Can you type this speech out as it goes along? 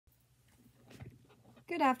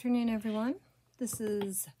Good afternoon, everyone. This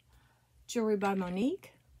is Jewelry by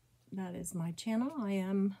Monique. That is my channel. I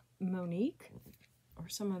am Monique, or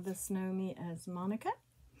some of us know me as Monica.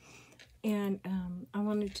 And I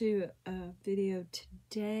wanted to do a video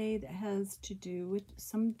today that has to do with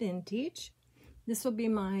some vintage. This will be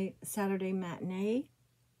my Saturday matinee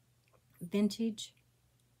vintage.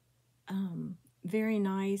 Very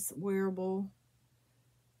nice, wearable,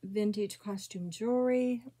 vintage costume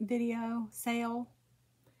jewelry video sale.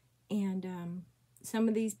 And some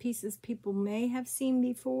of these pieces people may have seen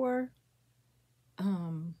before,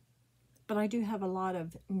 but I do have a lot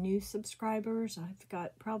of new subscribers. I've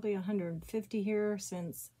got probably 150 here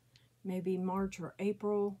since maybe March or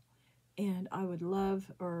April, and I would love,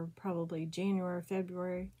 or probably January or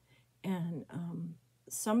February, and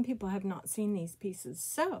some people have not seen these pieces,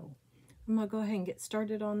 so I'm going to go ahead and get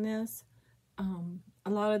started on this. A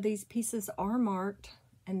lot of these pieces are marked,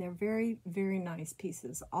 and they're very, very nice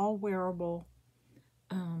pieces, all wearable,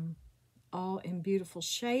 all in beautiful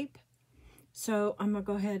shape. So I'm going to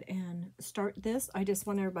go ahead and start this. I just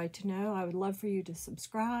want everybody to know I would love for you to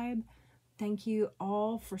subscribe. Thank you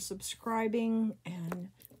all for subscribing and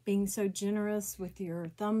being so generous with your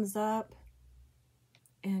thumbs up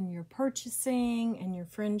and your purchasing and your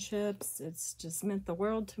friendships. It's just meant the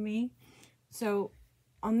world to me. So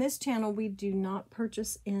on this channel, we do not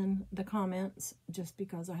purchase in the comments just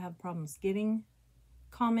because I have problems getting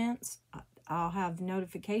comments. I'll have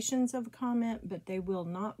notifications of a comment, but they will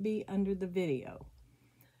not be under the video.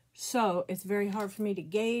 So it's very hard for me to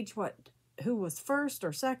gauge who was first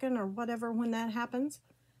or second or whatever when that happens.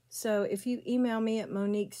 So if you email me at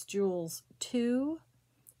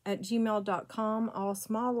moniquesjewels2@gmail.com, all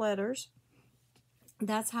small letters,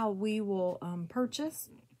 that's how we will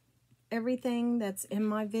purchase everything that's in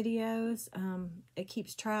my videos. It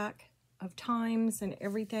keeps track of times and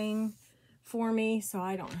everything for me, so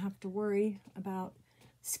I don't have to worry about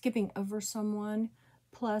skipping over someone.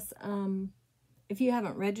 Plus, if you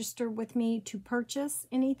haven't registered with me to purchase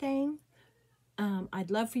anything,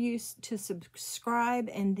 I'd love for you to subscribe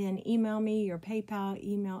and then email me your PayPal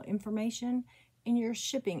email information and your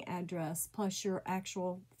shipping address, plus your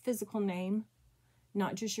actual physical name,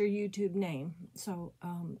 not just your YouTube name. So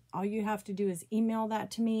all you have to do is email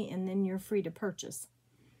that to me, and then you're free to purchase.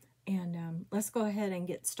 And let's go ahead and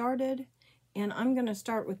get started. And I'm going to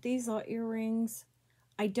start with these little earrings.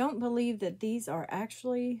 I don't believe that these are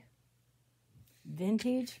actually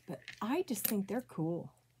vintage, but I just think they're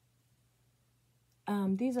cool.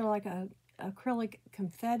 These are like a acrylic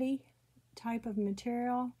confetti type of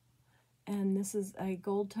material. And this is a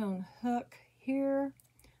gold tone hook here.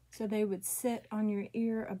 So they would sit on your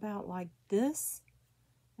ear about like this.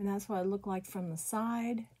 And that's what it looked like from the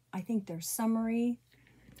side. I think they're summery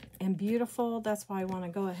and beautiful. That's why I want to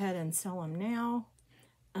go ahead and sell them now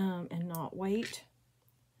and not wait.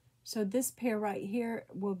 So this pair right here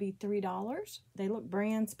will be $3. They look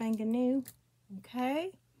brand spanking new.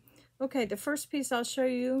 Okay. Okay, the first piece I'll show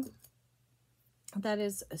you, that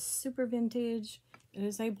is a super vintage. It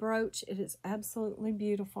is a brooch. It is absolutely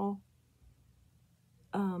beautiful.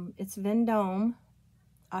 It's Vendome.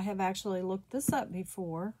 I have actually looked this up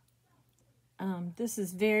before. This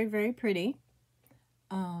is very, very pretty.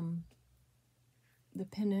 The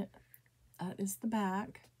pendant is the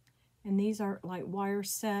back. And these are like wire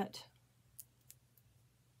set.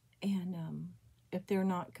 And if they're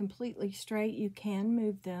not completely straight, you can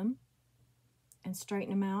move them and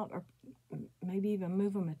straighten them out, or maybe even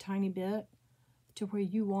move them a tiny bit to where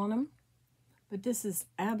you want them. But this is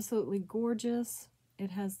absolutely gorgeous.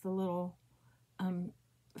 It has the little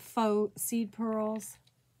faux seed pearls.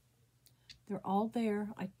 They're all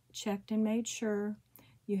there. I checked and made sure.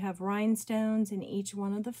 You have rhinestones in each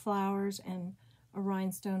one of the flowers and a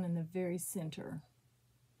rhinestone in the very center.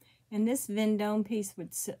 And this Vendome piece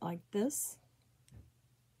would sit like this.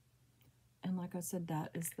 And like I said, that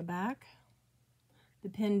is the back. The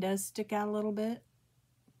pin does stick out a little bit,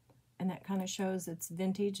 and that kind of shows it's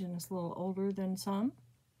vintage and it's a little older than some.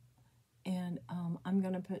 And I'm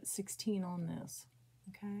going to put 16 on this,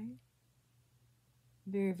 okay?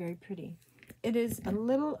 Very, very pretty. It is a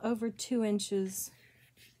little over 2 inches,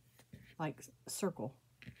 like circle,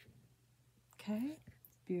 okay?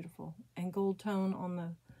 Beautiful. And gold tone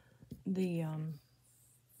on the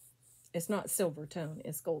it's not silver tone,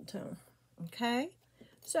 it's gold tone, okay?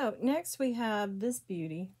 So next we have this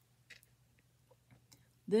beauty.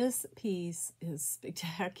 This piece is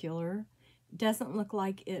spectacular. Doesn't look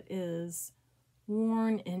like it is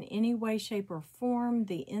worn in any way, shape, or form.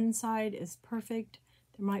 The inside is perfect.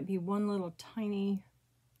 There might be one little tiny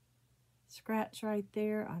scratch right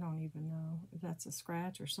there. I don't even know if that's a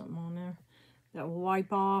scratch or something on there. that will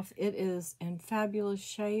wipe off. It is in fabulous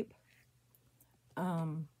shape.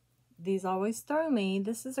 These always throw me.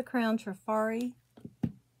 This is a crown Trifari.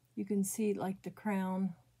 You can see like the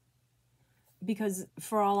crown, because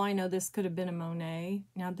for all I know, this could have been a Monet.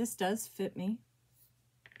 Now this does fit me.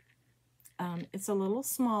 It's a little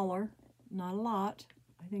smaller, not a lot.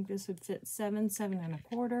 I think this would fit 7,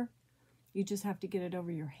 7¼ You just have to get it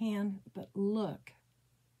over your hand, but look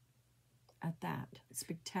at that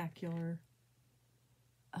spectacular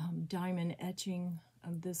diamond etching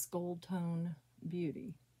of this gold tone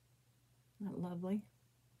beauty. Isn't that lovely?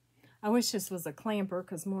 I wish this was a clamper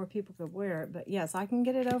because more people could wear it, but yes, I can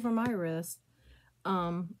get it over my wrist.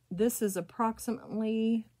 This is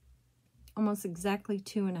approximately almost exactly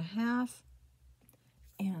 2½.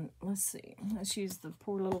 And let's see, let's use the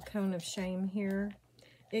poor little cone of shame here.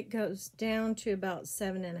 It goes down to about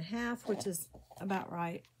 7½, which is about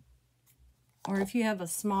right. Or if you have a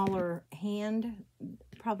smaller hand,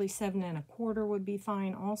 probably 7¼ would be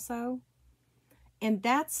fine also. And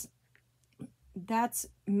that's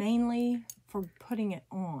mainly for putting it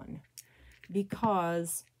on,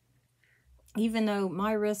 because even though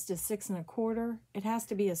my wrist is 6¼ it has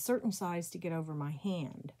to be a certain size to get over my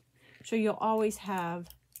hand. So you'll always have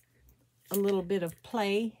a little bit of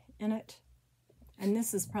play in it. And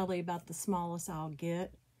this is probably about the smallest I'll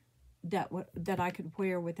get that I could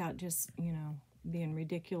wear without just, you know, being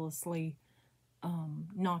ridiculously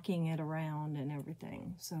knocking it around and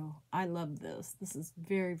everything. So I love this. This is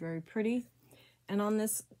very, very pretty. And on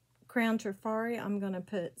this crown Trifari, I'm going to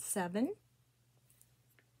put 7.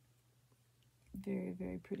 Very,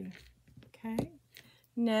 very pretty. Okay.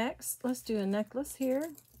 Next, let's do a necklace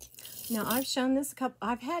here. Now, I've shown this a couple.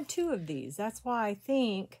 I've had 2 of these. That's why I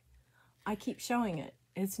think I keep showing it.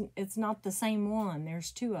 It's not the same one.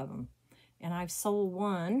 There's 2 of them. And I've sold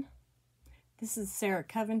one. This is Sarah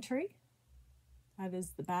Coventry. That is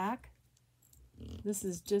the back. This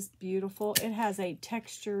is just beautiful. It has a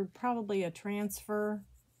texture, probably a transfer.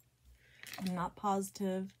 I'm not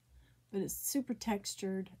positive, but it's super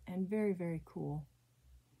textured and very, very cool.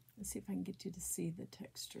 Let's see if I can get you to see the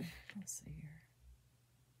texture. Let's see here.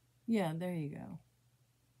 Yeah, there you go.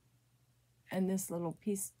 And this little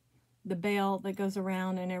piece, the bell that goes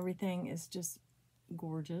around and everything is just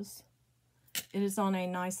gorgeous. It is on a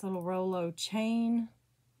nice little Rolo chain,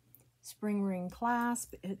 spring ring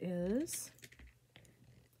clasp. It is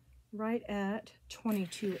right at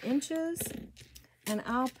 22 inches. And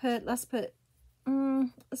I'll put, let's put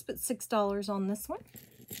 $6 on this one.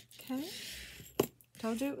 Okay.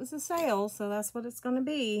 Told you it was a sale, so that's what it's going to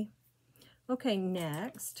be. Okay,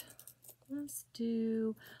 next, let's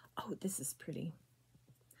do, oh, this is pretty.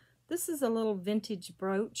 This is a little vintage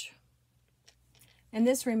brooch. And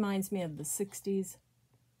this reminds me of the 60s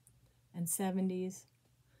and 70s.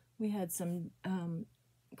 We had some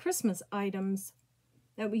Christmas items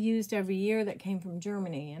that we used every year that came from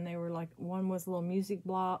Germany. And they were like, one was a little music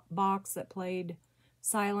box that played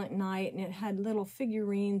Silent Night. And it had little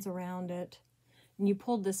figurines around it. And you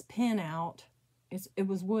pulled this pin out. It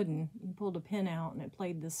was wooden. You pulled a pin out and it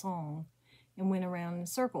played the song and went around in a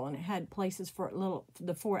circle. And it had places for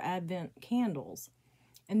the 4 Advent candles.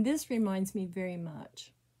 And this reminds me very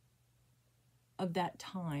much of that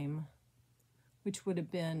time, which would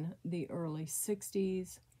have been the early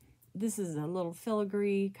 60s. This is a little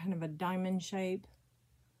filigree, kind of a diamond shape.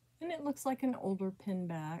 And it looks like an older pin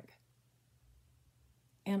back.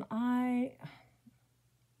 And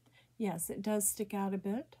yes, it does stick out a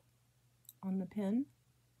bit on the pin.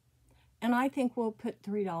 And I think we'll put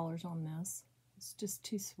 $3 on this. It's just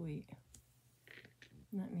too sweet.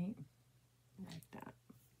 Isn't that neat? I like that.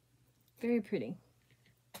 Very pretty.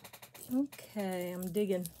 Okay, I'm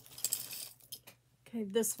digging. Okay,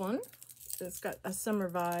 this one, it's got a summer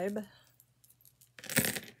vibe.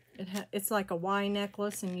 It's like a Y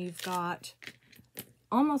necklace, and you've got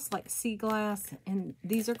almost like sea glass, and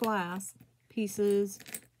these are glass pieces.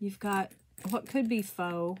 You've got what could be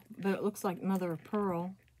faux, but it looks like mother of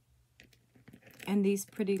pearl. And these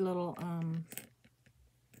pretty little,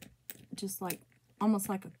 just like, almost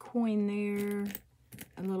like a coin there.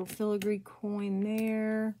 A little filigree coin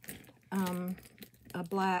there. A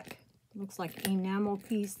black, looks like enamel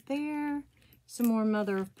piece there. Some more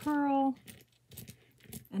mother of pearl.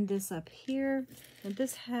 And this up here. And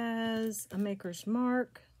this has a maker's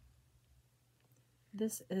mark.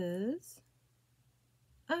 This is,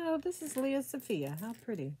 oh, this is Leah Sophia. How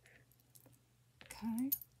pretty.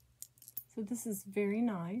 Okay. So this is very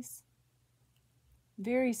nice.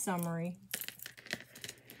 Very summery.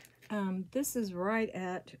 This is right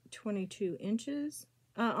at 22 inches.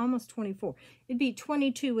 almost 24. It'd be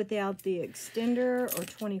 22 without the extender, or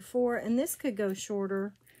 24. And this could go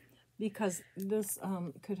shorter because this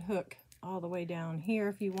could hook all the way down here.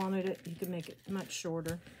 If you wanted it, you could make it much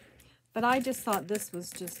shorter. But I just thought this was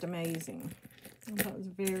just amazing. I thought it was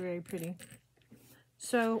very, very pretty.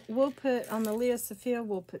 So we'll put, on the Lea Sophia,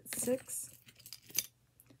 we'll put 6.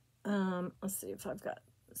 Let's see if I've got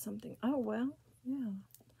something. Oh, well, yeah.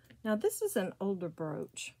 Now, this is an older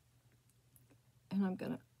brooch. And I'm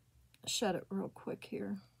going to shut it real quick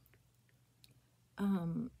here.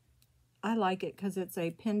 I like it because it's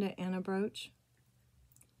a pendant and a brooch.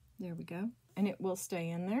 There we go. And it will stay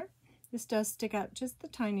in there. This does stick out just the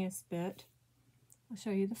tiniest bit. I'll show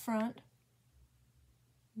you the front.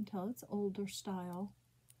 You can tell it's older style.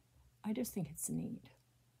 I just think it's neat.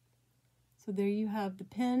 So there you have the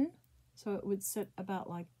pin. So it would sit about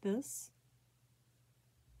like this.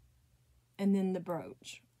 And then the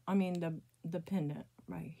brooch. I mean the pendant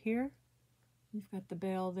right here. You've got the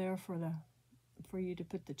bail there for you to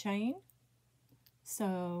put the chain.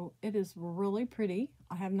 So it is really pretty.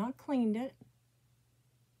 I have not cleaned it.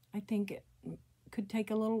 I think it could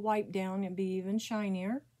take a little wipe down and be even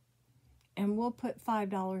shinier. And we'll put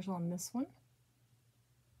 $5 on this one.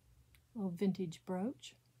 Little vintage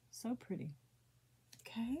brooch. So pretty.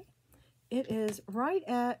 Okay. It is right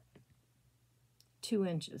at 2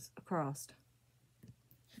 inches across.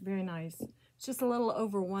 Very nice. It's just a little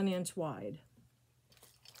over 1 inch wide.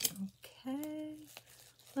 Okay.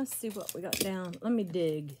 Let's see what we got down. Let me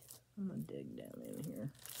dig. I'm going to dig down in here.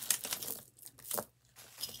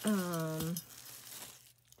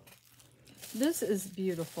 This is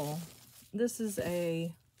beautiful. This is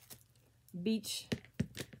a beach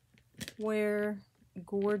wear,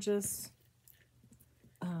 gorgeous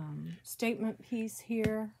statement piece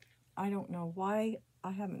here. I don't know why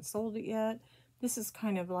I haven't sold it yet. This is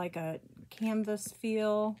kind of like a canvas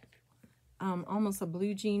feel, almost a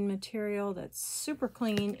blue jean material that's super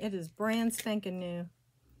clean. It is brand spanking new.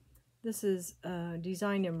 This is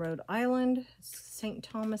designed in Rhode Island. St.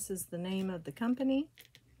 Thomas is the name of the company,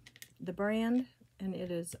 the brand, and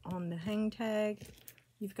it is on the hang tag.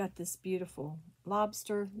 You've got this beautiful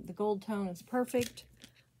lobster. The gold tone is perfect.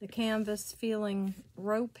 The canvas feeling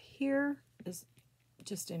rope here is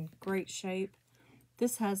just in great shape.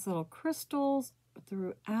 This has little crystals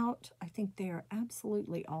throughout. I think they are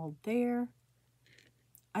absolutely all there.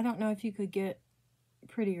 I don't know if you could get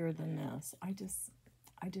prettier than this. I just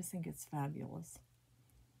think it's fabulous.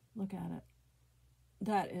 Look at it.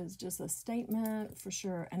 That is just a statement for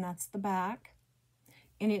sure. And that's the back.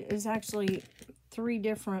 And it is actually 3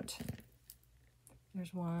 different.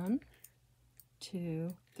 There's 1,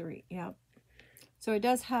 2, 3. Yep. So it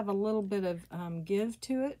does have a little bit of give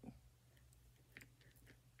to it.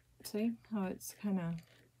 See how it's kind of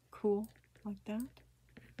cool like that?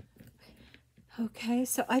 Okay,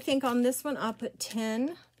 so I think on this one I'll put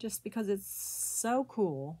 10 just because it's so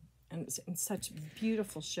cool and it's in such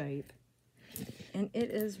beautiful shape. And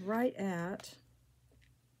it is right at,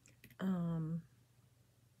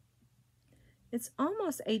 it's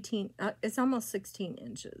almost 18, it's almost 16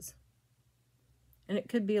 inches. And it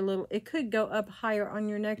could be a little, it could go up higher on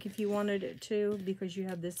your neck if you wanted it to, because you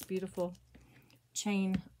have this beautiful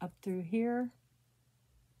chain up through here.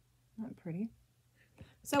 Not pretty.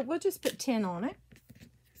 So we'll just put 10 on it.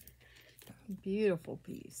 Beautiful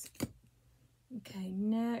piece. Okay,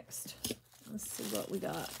 next, let's see what we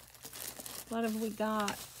got. What have we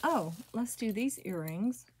got? Oh, let's do these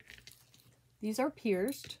earrings. These are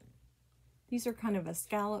pierced. These are kind of a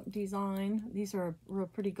scallop design. These are a real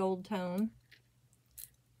pretty gold tone.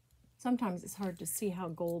 Sometimes it's hard to see how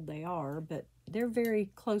gold they are, but they're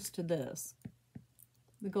very close to this,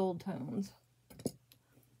 the gold tones.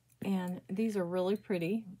 And these are really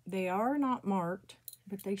pretty. They are not marked,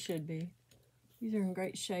 but they should be. These are in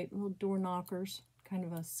great shape, little door knockers, kind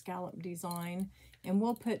of a scallop design. And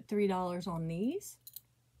we'll put $3 on these.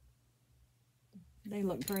 They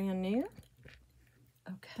look brand new.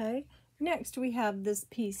 Okay, next we have this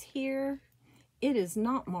piece here. It is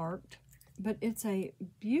not marked, but it's a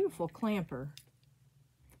beautiful clamper.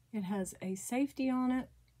 It has a safety on it.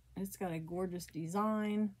 It's got a gorgeous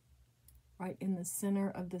design right in the center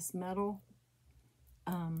of this metal.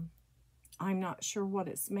 I'm not sure what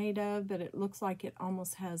it's made of, but it looks like it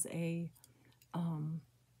almost has a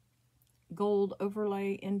gold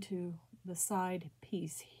overlay into the side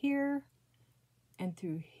piece here and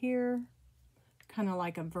through here, kind of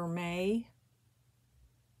like a vermeil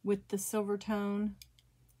with the silver tone.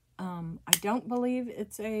 I don't believe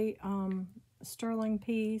it's a sterling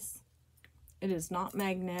piece. It is not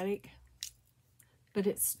magnetic, but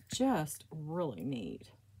it's just really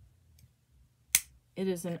neat. It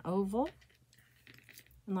is an oval.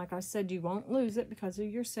 And like I said, you won't lose it because of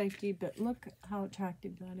your safety, but look how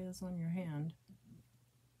attractive that is on your hand.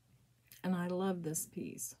 And I love this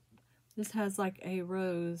piece. This has like a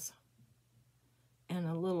rose and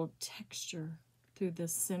a little texture through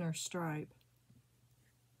this center stripe.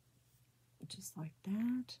 Just like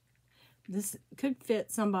that. This could fit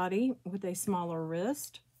somebody with a smaller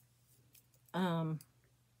wrist.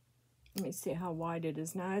 Let me see how wide it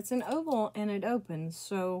is now. It's an oval and it opens,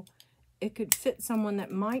 so it could fit someone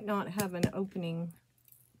that might not have an opening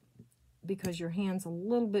because your hand's a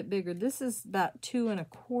little bit bigger. This is about 2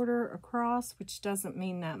 1/4 across, which doesn't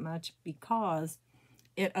mean that much because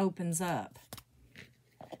it opens up.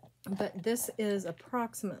 But this is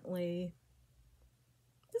approximately,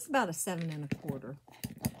 this is about a 7 1/4.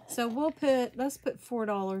 So let's put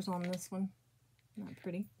 $4 on this one. Not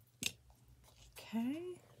pretty.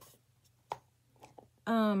 Okay.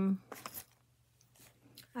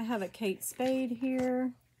 I have a Kate Spade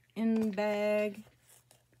here in bag.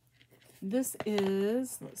 This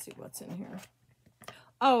is, let's see what's in here.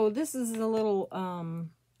 Oh, this is a little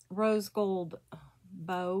rose gold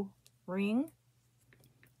bow ring.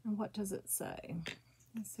 And what does it say?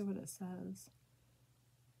 Let's see what it says.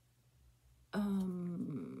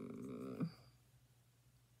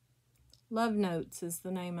 Love Notes is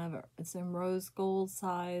the name of it. It's in rose gold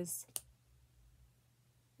size.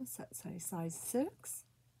 What's that say? Size 6?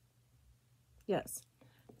 Yes.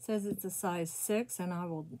 It says it's a size 6, and I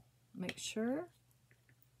will make sure.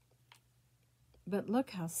 But look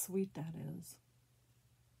how sweet that is.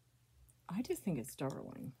 I just think it's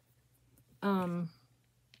darling. I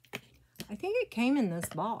think it came in this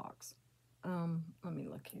box. Let me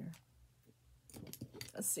look here.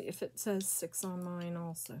 Let's see if it says 6 on mine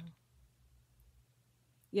also.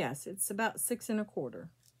 Yes, it's about 6 1/4.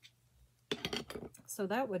 So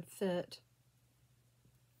that would fit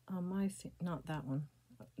on my feet. Not that one.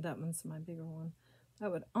 That one's my bigger one.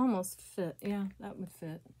 That would almost fit. Yeah, that would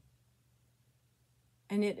fit.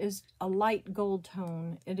 And it is a light gold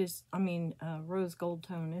tone. It is, rose gold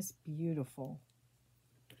tone. It's beautiful.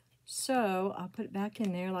 So I'll put it back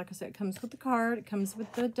in there. Like I said, it comes with the card. It comes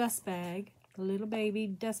with the dust bag, the little baby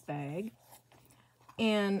dust bag.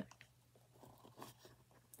 And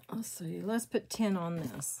let's see. Let's put 10 on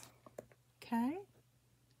this. Okay.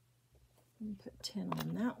 Put 10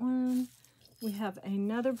 on that one. We have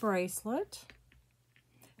another bracelet.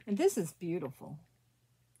 And this is beautiful.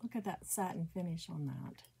 Look at that satin finish on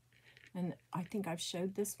that. And I think I've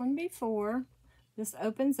showed this one before. This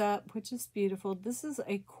opens up, which is beautiful. This is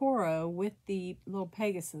a coral with the little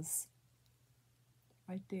Pegasus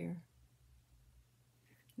right there.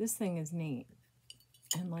 This thing is neat.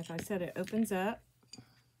 And like I said, it opens up.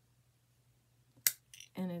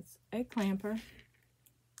 And it's a clamper.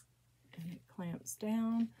 And it clamps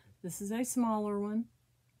down. This is a smaller one.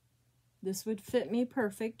 This would fit me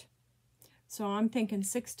perfect. So I'm thinking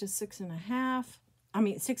 6 to 6 1/2.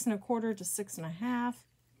 6 1/4 to 6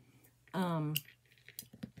 1/2.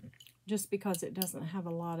 Just because it doesn't have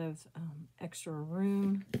a lot of extra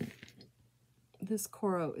room. This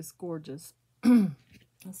coral is gorgeous.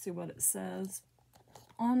 Let's see what it says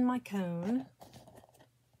on my cone.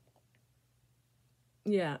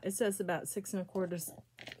 Yeah, it says about 6 1/4 to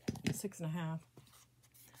 6 1/2.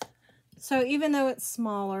 So even though it's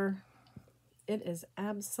smaller, it is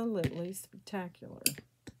absolutely spectacular.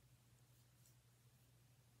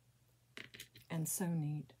 And so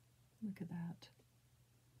neat. Look at that.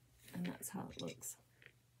 And that's how it looks.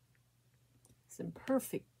 It's in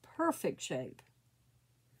perfect shape.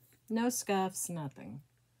 No scuffs, nothing.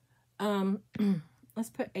 Let's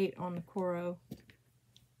put 8 on the coral.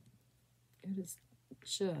 It is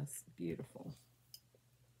just beautiful.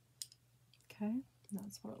 Okay,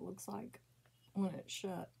 that's what it looks like when it's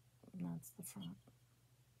shut. And that's the front.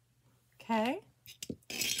 Okay.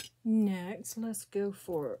 Next, let's go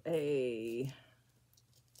for a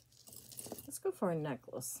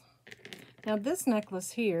necklace. Now this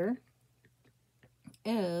necklace here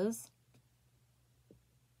is,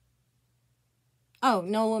 oh,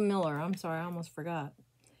 Nola Miller. I'm sorry, I almost forgot.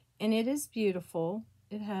 And it is beautiful.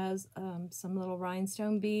 It has some little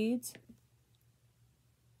rhinestone beads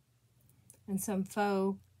and some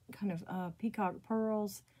faux kind of peacock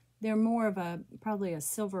pearls. They're more of probably a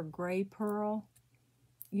silver gray pearl.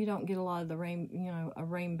 You don't get a lot of the a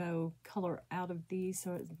rainbow color out of these,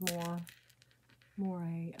 so it's more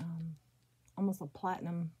a almost a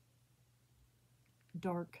platinum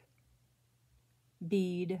dark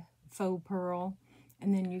bead faux pearl,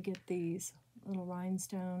 and then you get these little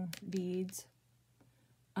rhinestone beads.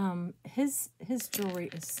 His jewelry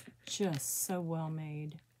is just so well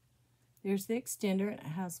made. There's the extender. It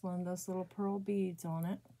has one of those little pearl beads on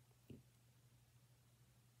it.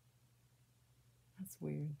 That's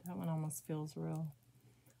weird. That one almost feels real.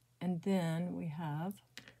 And then we have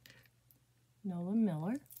Nolan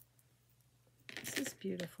Miller. This is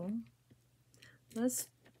beautiful. Let's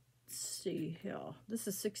see here. This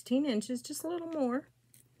is 16 inches, just a little more.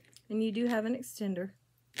 And you do have an extender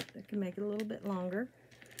that can make it a little bit longer.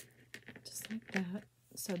 Just like that.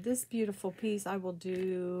 So this beautiful piece I will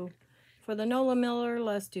do, for the Nolan Miller,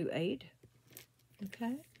 let's do 8.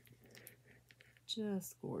 Okay.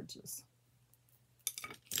 Just gorgeous.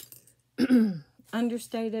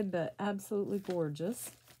 Understated, but absolutely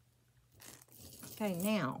gorgeous. Okay,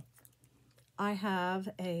 now I have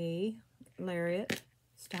a lariat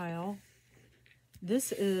style.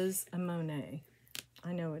 This is a Monet.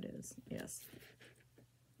 I know it is, yes.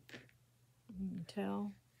 You can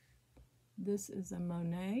tell. This is a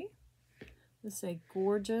Monet. This is a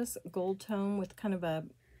gorgeous gold tone with kind of a,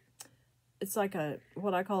 it's like a,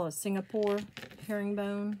 what I call a Singapore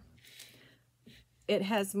herringbone. It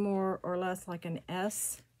has more or less like an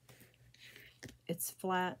S. It's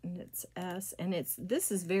flat and it's S, and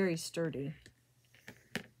this is very sturdy.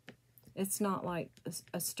 It's not like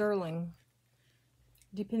a sterling.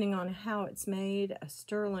 Depending on how it's made, a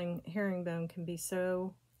sterling herringbone can be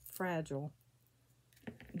so fragile.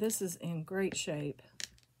 This is in great shape.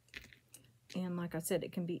 And like I said,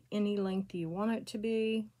 it can be any length you want it to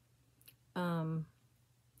be.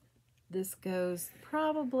 This goes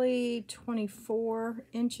probably 24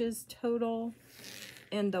 inches total.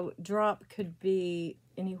 And the drop could be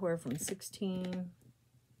anywhere from 16,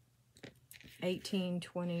 18,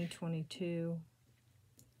 20, 22.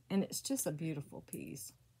 And it's just a beautiful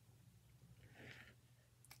piece.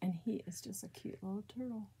 And he is just a cute little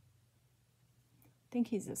turtle. I think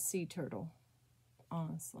he's a sea turtle,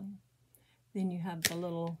 honestly. Then you have the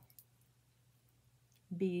little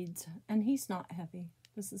beads. And he's not heavy.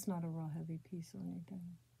 This is not a real heavy piece or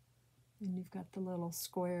anything. And you've got the little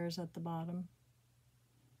squares at the bottom.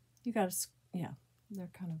 You got to, yeah,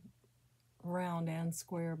 they're kind of round and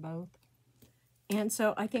square both. And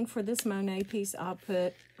so I think for this Monet piece, I'll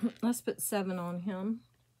put, let's put 7 on him.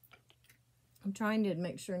 I'm trying to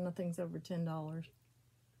make sure nothing's over $10.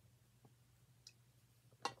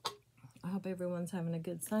 I hope everyone's having a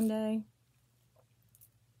good Sunday.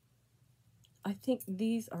 I think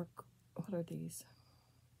these are, what are these?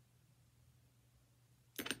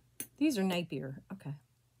 These are Napier, okay.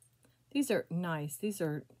 These are nice. These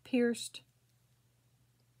are pierced.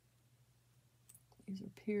 These are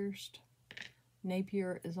pierced.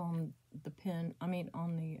 Napier is on the pin, on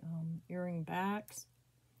the earring backs.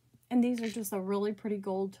 And these are just a really pretty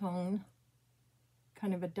gold tone,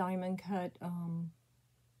 kind of a diamond cut,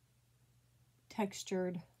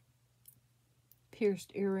 textured,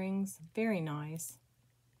 pierced earrings. Very nice.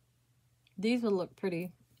 These would look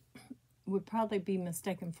pretty, would probably be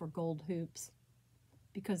mistaken for gold hoops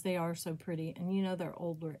because they are so pretty. And you know they're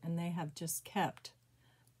older and they have just kept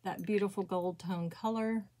that beautiful gold tone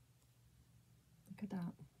color. Look at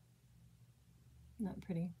that. Isn't that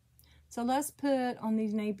pretty? So let's put on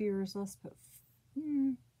these Napiers, let's put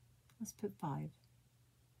 5.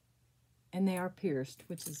 And they are pierced,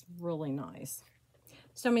 which is really nice.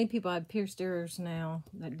 So many people have pierced ears now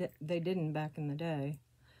that they didn't back in the day.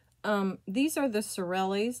 These are the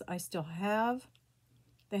Sorellis I still have.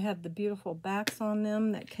 They have the beautiful backs on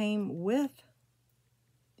them that came with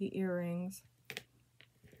the earrings.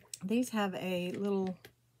 These have a little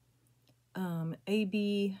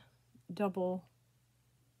AB double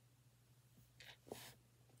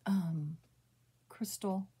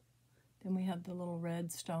crystal. Then we have the little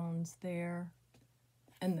red stones there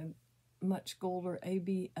and the much golder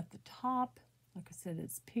AB at the top. Like I said,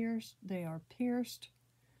 it's pierced. They are pierced.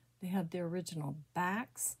 They have the original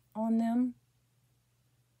backs on them.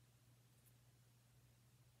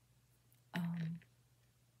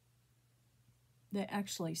 They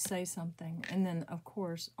actually say something. And then, of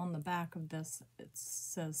course, on the back of this, it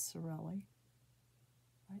says Sorelli.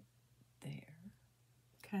 Right there.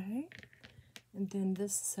 Okay. And then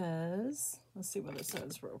this says, let's see what it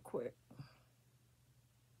says real quick.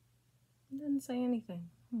 It didn't say anything.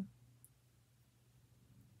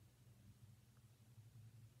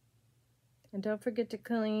 And don't forget to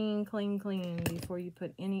clean, clean, clean before you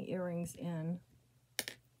put any earrings in.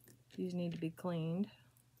 These need to be cleaned.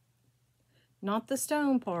 Not the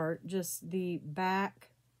stone part, just the back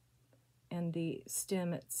and the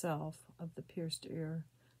stem itself of the pierced ear.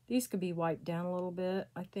 These could be wiped down a little bit,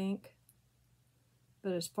 I think.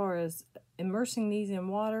 But as far as immersing these in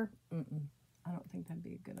water, I don't think that'd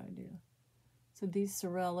be a good idea. So these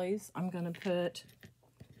Sorellis, I'm going to put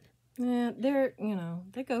Yeah, they're, you know,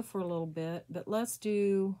 they go for a little bit, but let's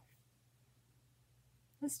do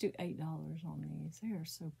 $8 on these. They are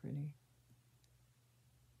so pretty.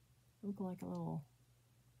 Look like a little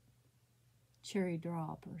cherry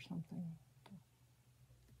drop or something.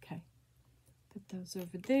 Okay, put those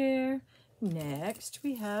over there. Next,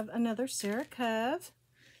 we have another Sarah Cove.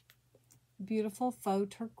 Beautiful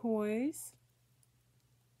faux turquoise.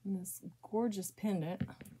 And this gorgeous pendant.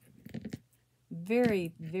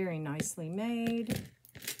 Very, very nicely made.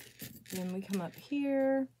 Then we come up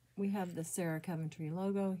here. We have the Sarah Coventry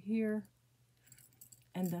logo here.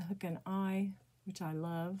 And the hook and eye, which I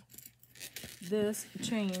love. This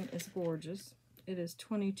chain is gorgeous. It is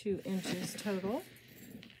 22 inches total.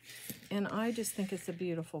 And I just think it's a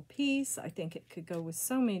beautiful piece. I think it could go with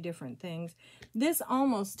so many different things. This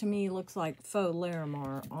almost, to me, looks like faux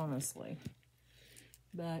Larimar, honestly.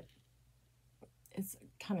 But it's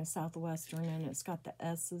kind of southwestern, and it's got the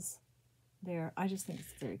S's there. I just think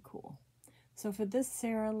it's very cool. So for this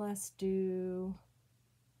Sarah, let's do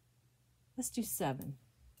 7.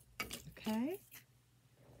 Okay.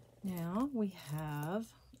 Now we have,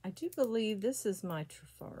 I do believe this is my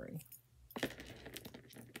Trifari,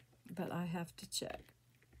 but I have to check.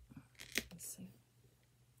 Let's see.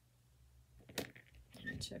 Let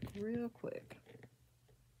me check real quick.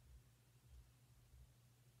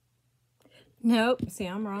 Nope, see,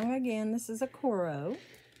 I'm wrong again. This is a Coro.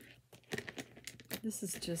 This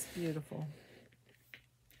is just beautiful.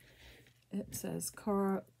 It says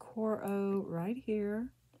Coro right here.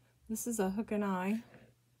 This is a hook and eye.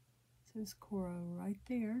 It says Coro right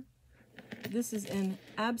there. This is in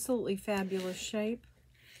absolutely fabulous shape.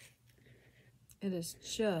 It is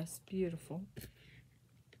just beautiful.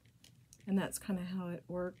 And that's kind of how it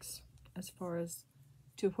works as far as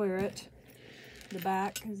to wear it. The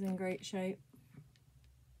back is in great shape.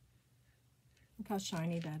 Look how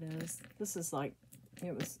shiny that is. This is like,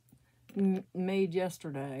 it was made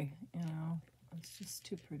yesterday, you know. It's just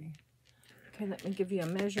too pretty. Okay, let me give you a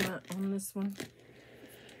measurement on this one.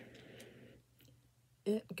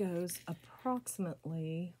 It goes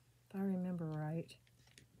approximately, if I remember right,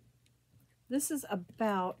 this is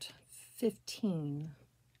about 15.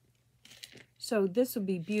 So this would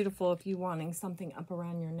be beautiful if you're wanting something up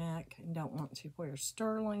around your neck and don't want to wear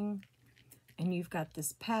sterling. And you've got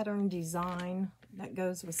this pattern design that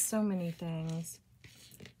goes with so many things.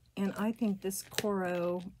 And I think this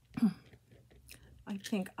Coro, I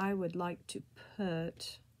think I would like to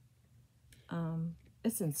put,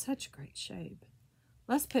 it's in such great shape.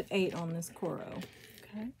 Let's put 8 on this Coro,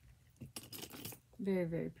 okay? Very,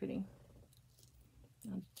 very pretty.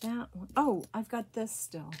 Now that one, oh, I've got this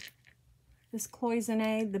still. This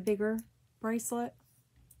Cloisonne, the bigger bracelet.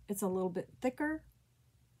 It's a little bit thicker.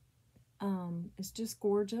 It's just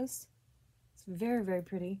gorgeous. It's very, very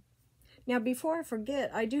pretty. Now, before I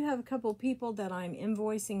forget, I do have a couple people that I'm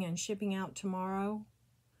invoicing and shipping out tomorrow.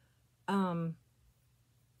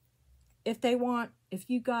 If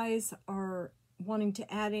you guys are wanting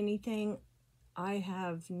to add anything, I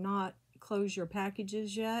have not closed your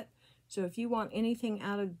packages yet. So if you want anything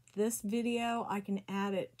out of this video, I can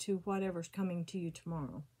add it to whatever's coming to you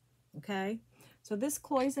tomorrow. Okay? So this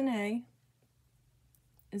Cloisonne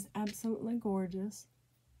is absolutely gorgeous.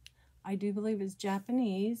 I do believe it's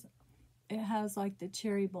Japanese. It has like the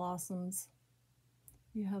cherry blossoms.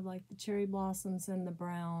 You have like the cherry blossoms and the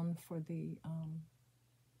brown for the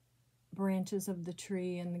branches of the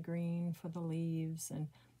tree and the green for the leaves. And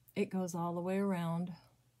it goes all the way around,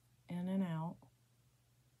 in and out.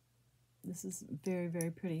 This is very,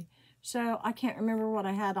 very pretty. So I can't remember what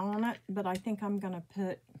I had on it, but I think I'm going to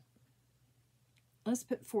put, let's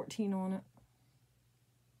put 14 on it.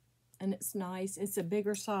 And it's nice. It's a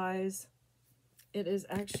bigger size. It is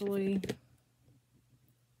actually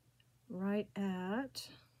right at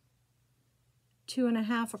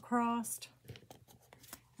 2.5 across.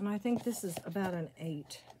 And I think this is about an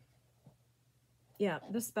 8. Yeah,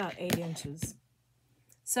 this is about 8 inches.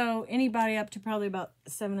 So anybody up to probably about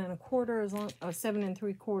 7 1/4, 7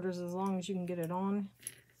 3/4, as long as you can get it on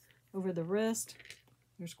over the wrist.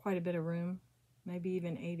 There's quite a bit of room, maybe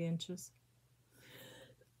even 8 inches.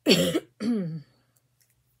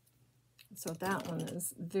 So that one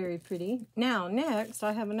is very pretty. Now, next,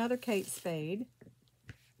 I have another Kate Spade.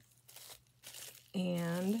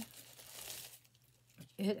 And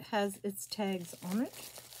it has its tags on it.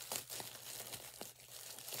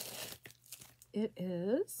 It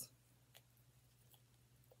is,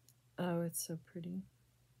 oh, it's so pretty.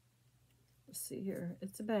 Let's see here.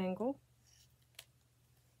 It's a bangle.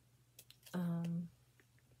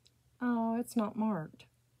 Oh, it's not marked.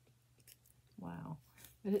 Wow.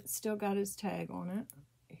 But it's still got its tag on it.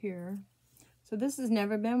 here. So this has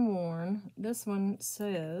never been worn. This one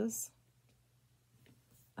says,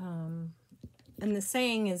 and the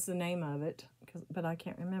saying is the name of it, but I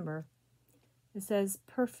can't remember. It says,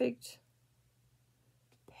 perfect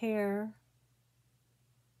pair,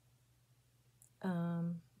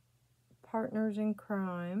 partners in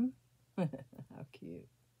crime. How cute.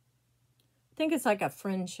 I think it's like a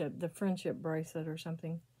friendship, the friendship bracelet or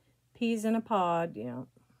something. Peas in a pod, yeah.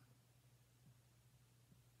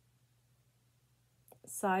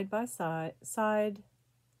 Side by side, side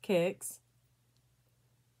kicks.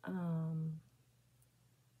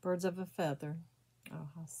 Birds of a feather. Oh,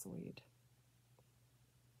 how sweet.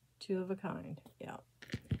 Two of a kind, yeah.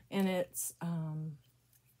 And it's,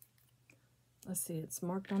 let's see, it's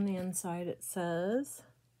marked on the inside. It says,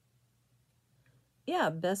 yeah,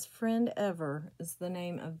 best friend ever is the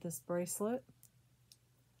name of this bracelet.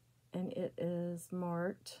 And it is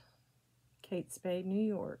marked Kate Spade, New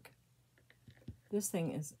York. This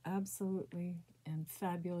thing is absolutely in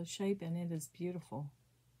fabulous shape, and it is beautiful.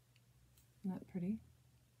 Isn't that pretty?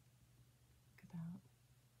 Look at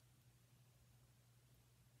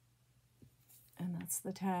that. And that's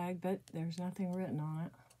the tag, but there's nothing written on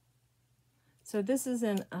it. So this is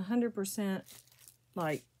in 100%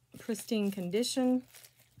 like pristine condition.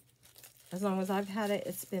 As long as I've had it,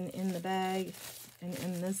 it's been in the bag and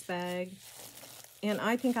in this bag. And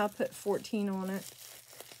I think I'll put 14 on it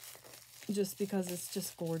just because it's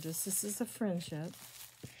just gorgeous. This is a friendship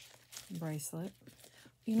bracelet.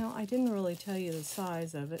 You know, I didn't really tell you the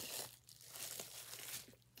size of it.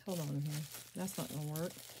 Hold on here. That's not going to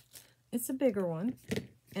work. It's a bigger one,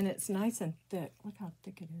 and it's nice and thick. Look how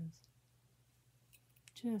thick it is.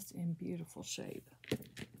 Just in beautiful shape.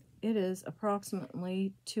 It is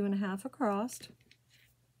approximately 2.5 across.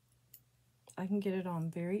 I can get it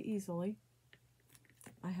on very easily.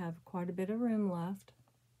 I have quite a bit of room left.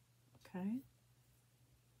 Okay.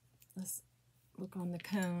 Let's look on the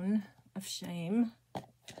cone of shame.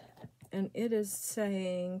 And it is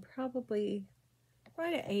saying probably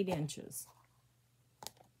right at 8 inches.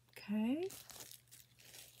 Okay.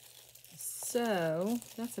 So,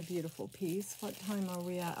 that's a beautiful piece. What time are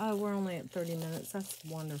we at? Oh, we're only at 30 minutes. That's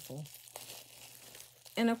wonderful.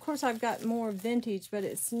 And of course, I've got more vintage, but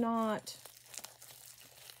it's not...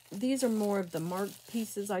 These are more of the marked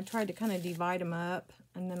pieces. I tried to kind of divide them up.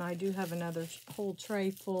 And then I do have another whole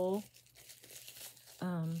tray full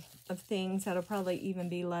of things that'll probably even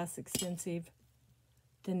be less expensive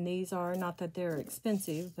than these are. Not that they're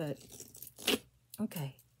expensive, but...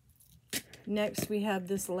 Okay. Next, we have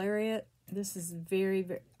this lariat. This is very,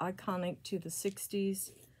 very iconic to the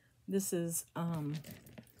 60s. This is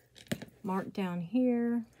marked down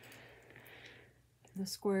here. The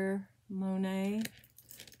square Monet.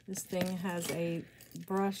 This thing has a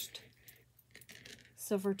brushed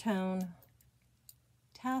silver tone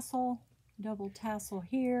tassel, double tassel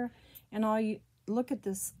here. And all you look at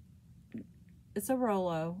this, it's a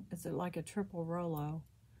Rollo. It's like a triple Rollo.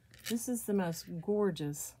 This is the most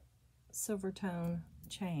gorgeous silver tone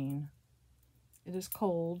chain. It is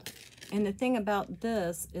cold. And the thing about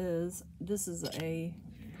this is a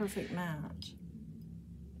perfect match.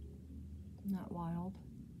 Isn't that wild?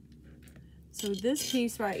 So this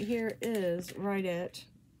piece right here is right at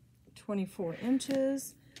 24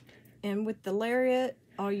 inches. And with the lariat,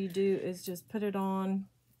 all you do is just put it on,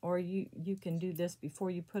 or you can do this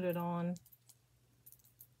before you put it on.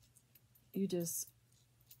 You just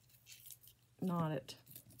knot it.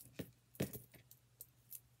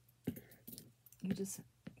 You just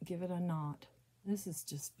give it a knot. This is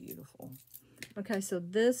just beautiful. Okay, so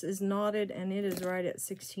this is knotted, and it is right at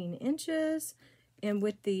 16 inches. And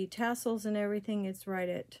with the tassels and everything, it's right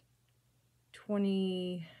at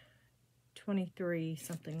 20, 23,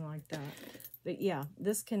 something like that. But yeah,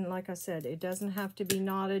 this can, like I said, it doesn't have to be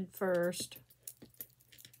knotted first.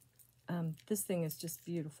 This thing is just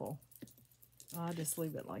beautiful. I'll just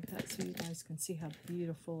leave it like that so you guys can see how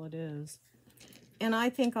beautiful it is. And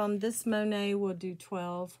I think on this Monet, we'll do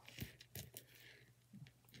 12.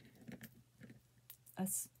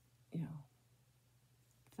 That's, you know,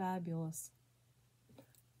 fabulous.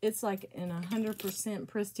 It's like in 100%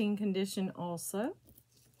 pristine condition also.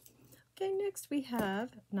 Okay, next we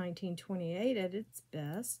have 1928 at its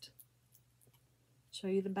best. Show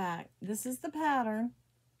you the back. This is the pattern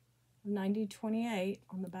of 1928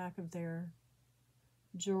 on the back of their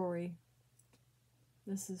jewelry.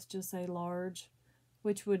 This is just a large,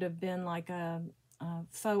 which would have been like a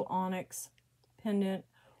faux onyx pendant,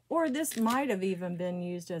 or this might have even been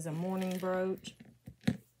used as a mourning brooch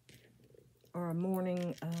or a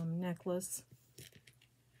mourning necklace.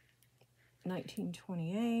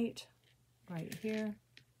 1928, right here.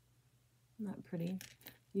 Isn't that pretty?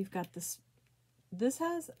 You've got this. This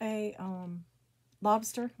has a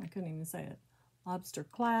lobster. I couldn't even say it. Lobster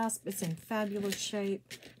clasp. It's in fabulous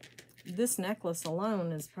shape. This necklace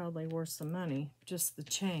alone is probably worth some money. Just the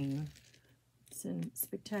chain. It's in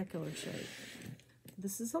spectacular shape.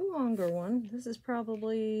 This is a longer one. This is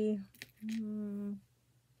probably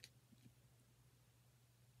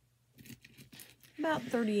about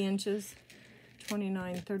 30 inches.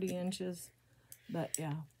 29, 30 inches. But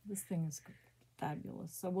yeah, this thing is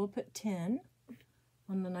fabulous. So we'll put 10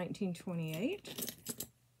 on the 1928.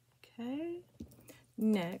 Okay.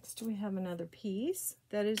 Next, we have another piece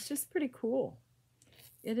that is just pretty cool.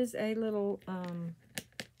 It is a little,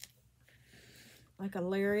 like a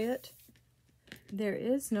lariat. There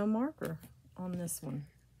is no marker on this one.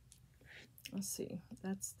 Let's see.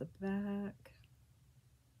 That's the back.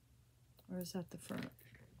 Or is that the front?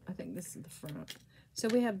 I think this is the front. So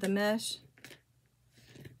we have the mesh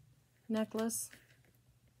necklace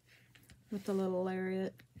with the little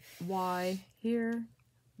lariat. Y here.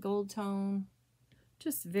 Gold tone.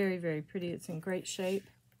 Just very, very pretty. It's in great shape.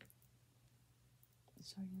 I'll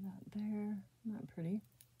show you that there. Not pretty.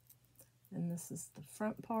 And this is the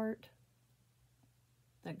front part.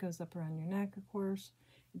 That goes up around your neck, of course.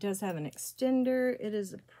 It does have an extender. It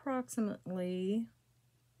is approximately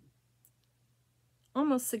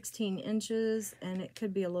almost 16 inches, and it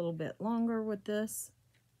could be a little bit longer with this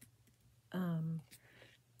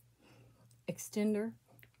extender.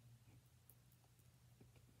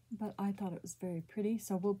 But I thought it was very pretty,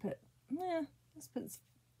 so we'll put, let's put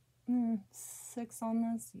 6 on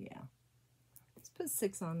this. Yeah, let's put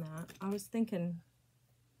 6 on that. I was thinking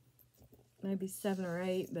maybe 7 or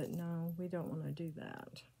 8, but no, we don't want to do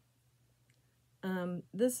that.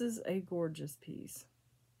 This is a gorgeous piece.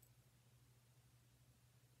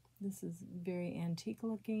 This is very antique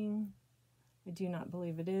looking. I do not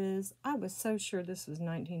believe it is. I was so sure this was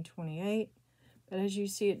 1928. But as you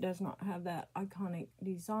see, it does not have that iconic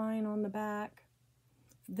design on the back.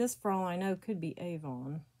 This, for all I know, could be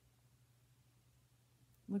Avon.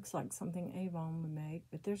 Looks like something Avon would make,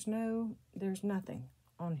 but there's nothing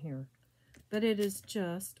on here. But it is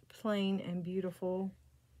just plain and beautiful.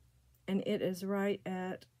 And it is right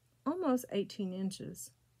at almost 18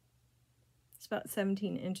 inches. It's about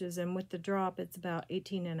 17 inches, and with the drop, it's about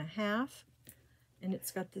 18 and a half. And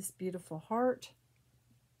it's got this beautiful heart.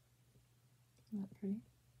 Isn't that pretty?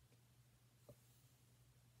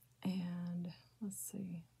 And let's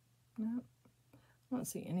see. No, I don't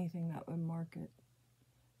see anything that would mark it.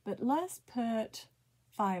 But let's put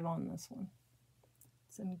 5 on this one.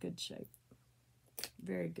 It's in good shape.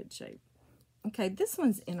 Very good shape. Okay, this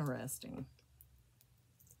one's interesting.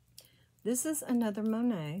 This is another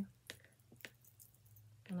Monet.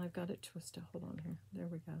 And I've got it twisted. Hold on here. There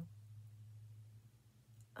we go.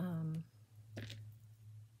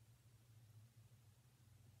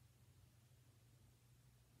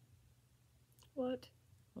 What?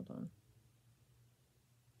 Hold on.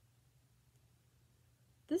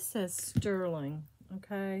 This says sterling,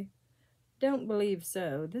 okay? Don't believe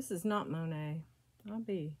so. This is not Monet. I'll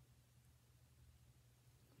be.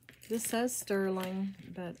 This says sterling,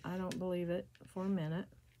 but I don't believe it for a minute.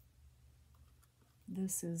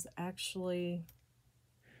 This is actually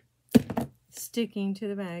sticking to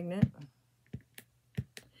the magnet.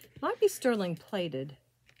 Might be sterling plated.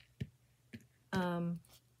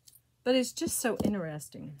 But it's just so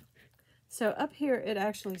interesting. So up here, it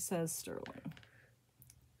actually says sterling.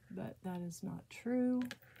 But that is not true.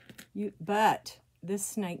 But this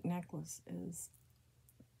snake necklace is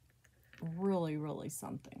really, really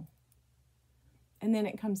something. And then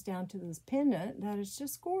it comes down to this pendant that is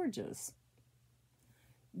just gorgeous.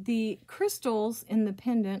 The crystals in the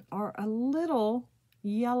pendant are a little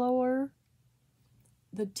yellower.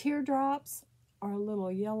 The teardrops are a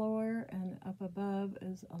little yellower, and up above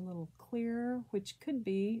is a little clearer, which could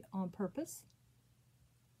be on purpose.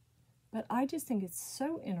 But I just think it's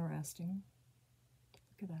so interesting.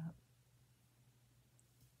 Look at that.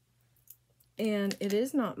 And it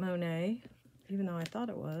is not Monet, even though I thought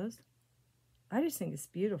it was. I just think it's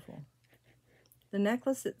beautiful. The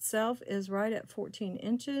necklace itself is right at 14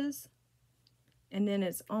 inches. And then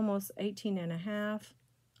it's almost 18 and a half.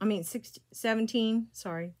 I mean, 17,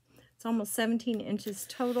 sorry. It's almost 17 inches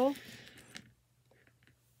total.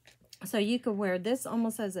 So you could wear this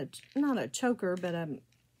almost as a, not a choker, but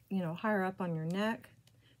you know, higher up on your neck.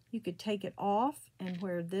 You could take it off and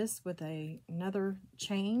wear this with another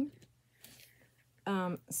chain.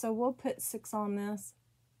 So we'll put 6 on this.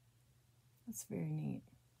 That's very neat.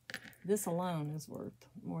 This alone is worth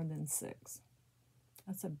more than 6.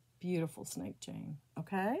 That's a beautiful snake chain,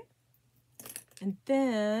 okay? And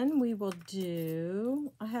then we will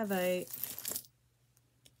do, I have a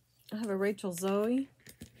Rachel Zoe.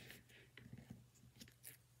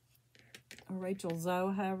 Or Rachel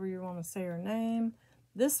Zoe, however you want to say her name.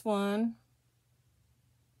 This one,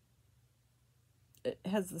 it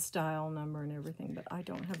has the style number and everything, but I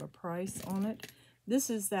don't have a price on it. This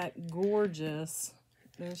is that gorgeous,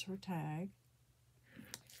 there's her tag.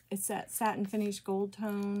 It's that satin finish gold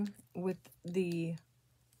tone with the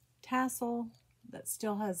tassel that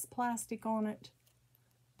still has plastic on it.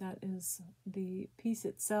 That is the piece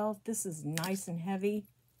itself. This is nice and heavy.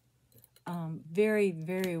 Very,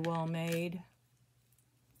 very well made.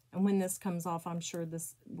 And when this comes off, I'm sure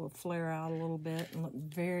this will flare out a little bit and look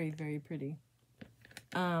very, very pretty.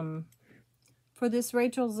 For this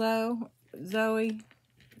Rachel Zoe,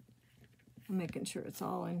 I'm making sure it's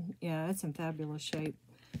all in, yeah, it's in fabulous shape.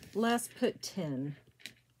 Let's put 10.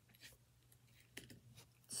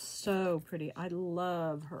 So pretty. I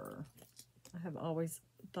love her. I have always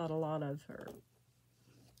thought a lot of her.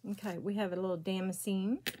 Okay, we have a little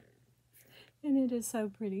damascene, and it is so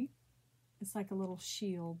pretty. It's like a little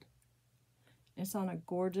shield. It's on a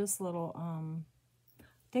gorgeous little, I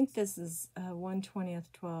think this is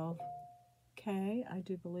 1/20th 12K, I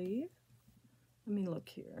do believe. Let me look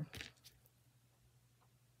here.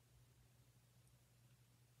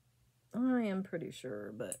 I am pretty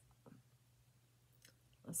sure, but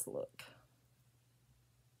let's look.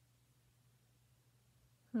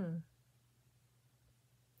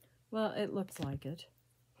 Well, it looks like it.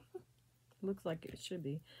 Looks like it should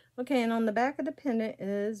be. Okay, and on the back of the pendant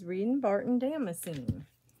is Reed & Barton Damascene.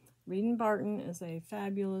 Reed & Barton is a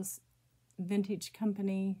fabulous vintage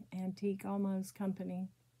company, antique almost company.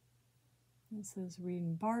 It says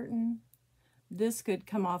Reed & Barton. This could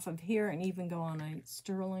come off of here and even go on a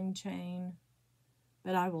sterling chain.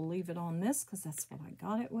 But I will leave it on this because that's what I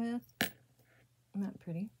got it with. Isn't that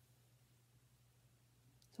pretty?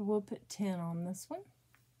 So we'll put 10 on this one.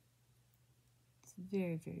 It's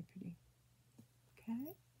very, very pretty.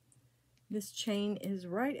 Okay. This chain is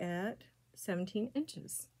right at 17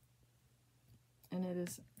 inches. And it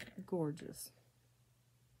is gorgeous.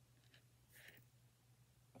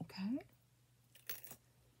 Okay.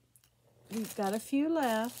 We've got a few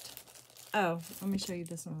left. Oh, let me show you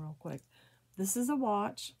this one real quick. This is a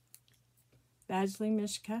watch. Badgley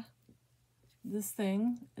Mishka. This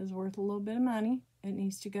thing is worth a little bit of money. It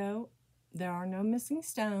needs to go. There are no missing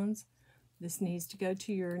stones. This needs to go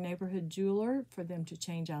to your neighborhood jeweler for them to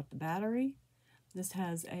change out the battery. This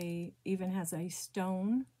has even has a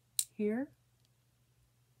stone here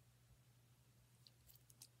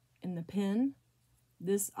in the pin.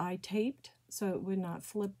 This I taped so it would not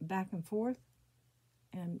flip back and forth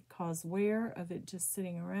and cause wear of it just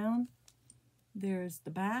sitting around. There's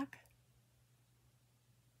the back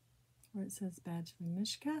where it says Badgley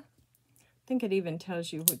Mishka. I think it even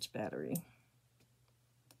tells you which battery.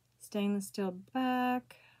 Stainless steel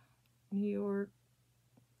back, New York.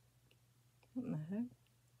 What in the heck?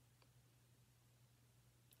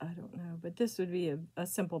 I don't know, but this would be a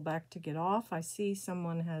simple back to get off. I see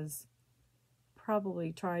someone has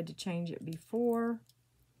probably tried to change it before.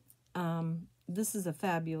 This is a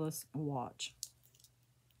fabulous watch.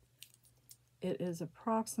 It is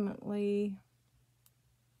approximately,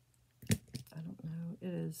 I don't know,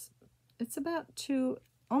 it's about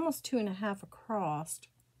almost 2.5 across.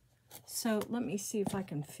 So let me see if I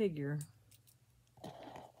can figure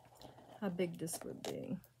how big this would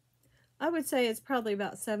be. I would say it's probably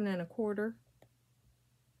about 7 1/4.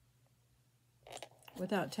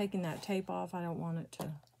 Without taking that tape off, I don't want it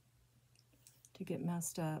to get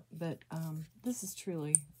messed up. But this is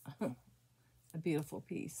truly a beautiful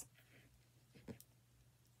piece.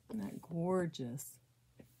 Isn't that gorgeous?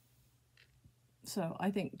 So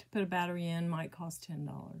I think to put a battery in might cost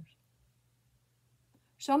 $10.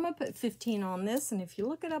 So I'm going to put 15 on this, and if you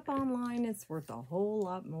look it up online, it's worth a whole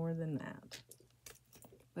lot more than that.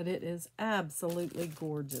 But it is absolutely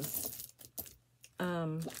gorgeous.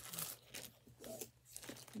 I'm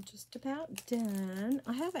just about done.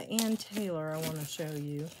 I have an Ann Taylor I want to show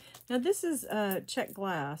you. Now this is check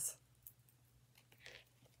glass,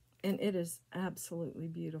 and it is absolutely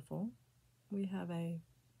beautiful. We have a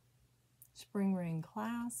spring ring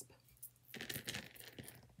clasp.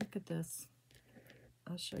 Look at this.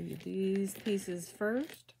 I'll show you these pieces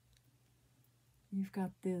first. You've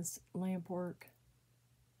got this lampwork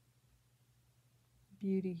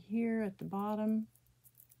beauty here at the bottom.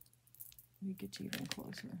 Let me get you even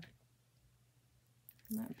closer.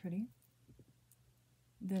 Isn't that pretty?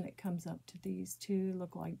 Then it comes up to these two,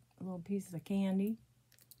 look like little pieces of candy.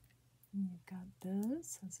 And you've got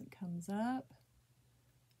this as it comes up.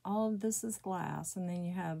 all of this is glass, and then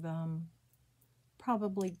you have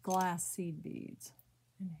probably glass seed beads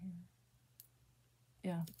in here.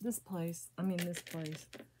 Yeah, this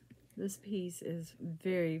piece is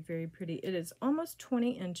very, very pretty. It is almost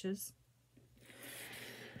 20 inches.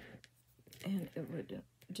 And it would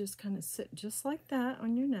just kind of sit just like that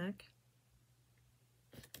on your neck.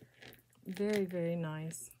 Very, very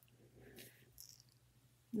nice.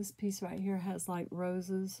 This piece right here has like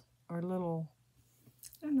roses or little,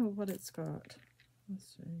 I don't know what it's got.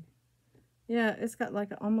 Let's see. Yeah, it's got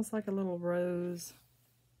like almost like a little rose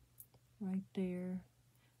right there.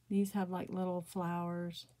 These have like little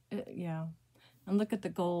flowers. Yeah. And look at the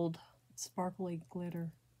gold sparkly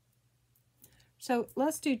glitter. So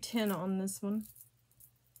let's do 10 on this one.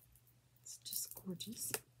 It's just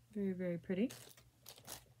gorgeous. Very, very pretty.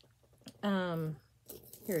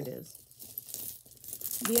 Here it is.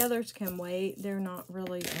 The others can wait. They're not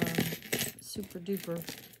really super duper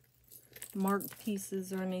marked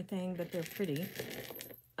pieces or anything, but they're pretty.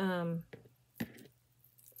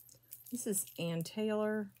 This is Ann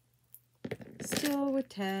Taylor. Still with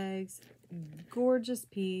tags. Gorgeous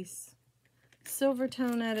piece. Silver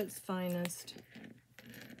tone at its finest.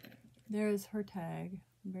 There is her tag.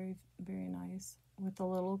 Very, very nice. With a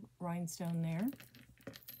little rhinestone there.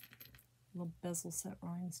 Little bezel set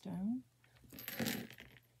rhinestone.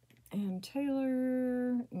 And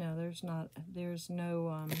Taylor, no, there's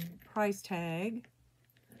no price tag.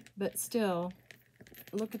 But still,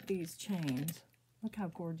 look at these chains. Look how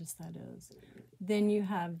gorgeous that is. Then you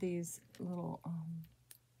have these little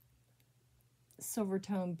silver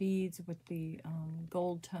tone beads with the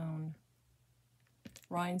gold tone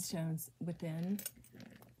rhinestones within,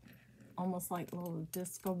 almost like little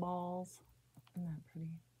disco balls. Isn't that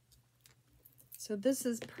pretty? So this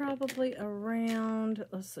is probably around,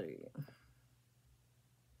 let's see,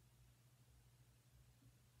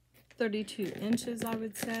 32 inches, I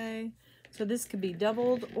would say. So this could be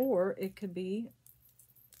doubled, or it could be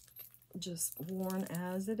just worn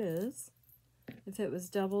as it is. If it was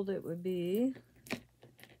doubled, it would be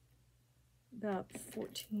about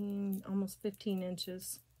 14, almost 15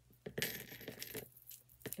 inches.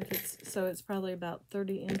 So it's probably about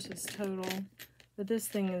 30 inches total. But this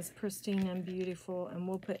thing is pristine and beautiful, and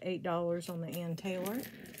we'll put $8 on the Ann Taylor.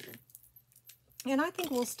 And I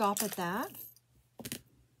think we'll stop at that.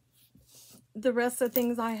 The rest of the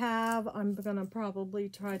things I have, I'm going to probably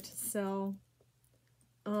try to sell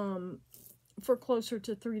for closer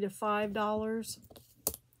to $3 to $5.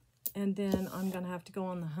 And then I'm going to have to go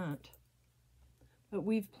on the hunt. But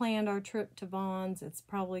we've planned our trip to Vaughn's. It's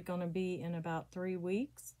probably going to be in about 3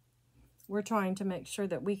 weeks. We're trying to make sure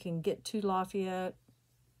that we can get to Lafayette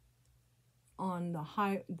on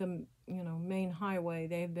the main highway.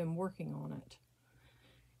 They've been working on it.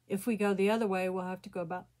 If we go the other way, we'll have to go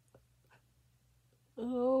about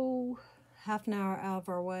half an hour out of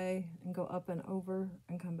our way and go up and over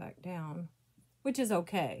and come back down, which is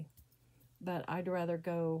okay. But I'd rather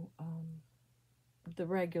go the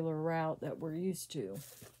regular route that we're used to.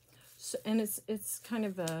 So, and it's kind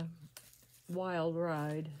of a wild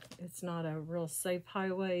ride. It's not a real safe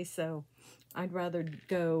highway, so I'd rather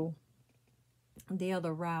go the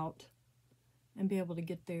other route and be able to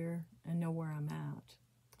get there and know where I'm at.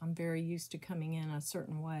 I'm very used to coming in a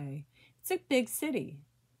certain way. It's a big city.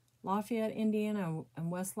 Lafayette, Indiana,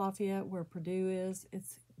 and West Lafayette, where Purdue is,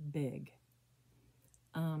 it's big.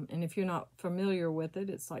 And if you're not familiar with it,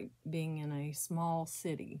 it's like being in a small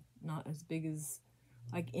city, not as big as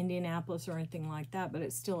like Indianapolis or anything like that, but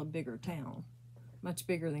it's still a bigger town. Much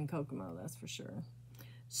bigger than Kokomo, that's for sure.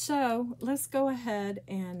 So let's go ahead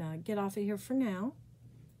and get off of here for now.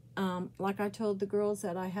 Like I told the girls,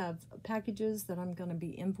 that I have packages that I'm going to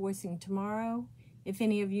be invoicing tomorrow. If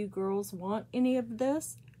any of you girls want any of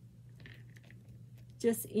this,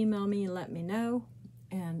 just email me and let me know.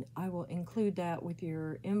 And I will include that with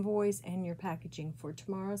your invoice and your packaging for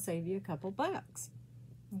tomorrow. Save you a couple bucks.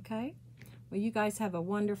 Okay? Well, you guys have a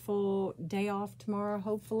wonderful day off tomorrow.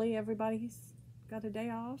 Hopefully everybody's got a day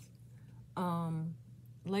off.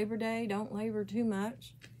 Labor Day, don't labor too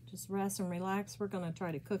much. Just rest and relax. We're going to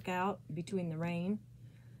try to cook out between the rain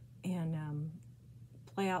and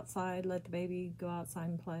play outside. Let the baby go outside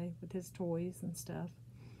and play with his toys and stuff.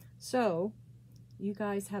 So, you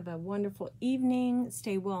guys have a wonderful evening.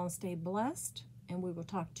 Stay well and stay blessed. And we will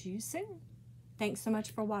talk to you soon. Thanks so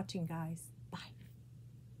much for watching, guys.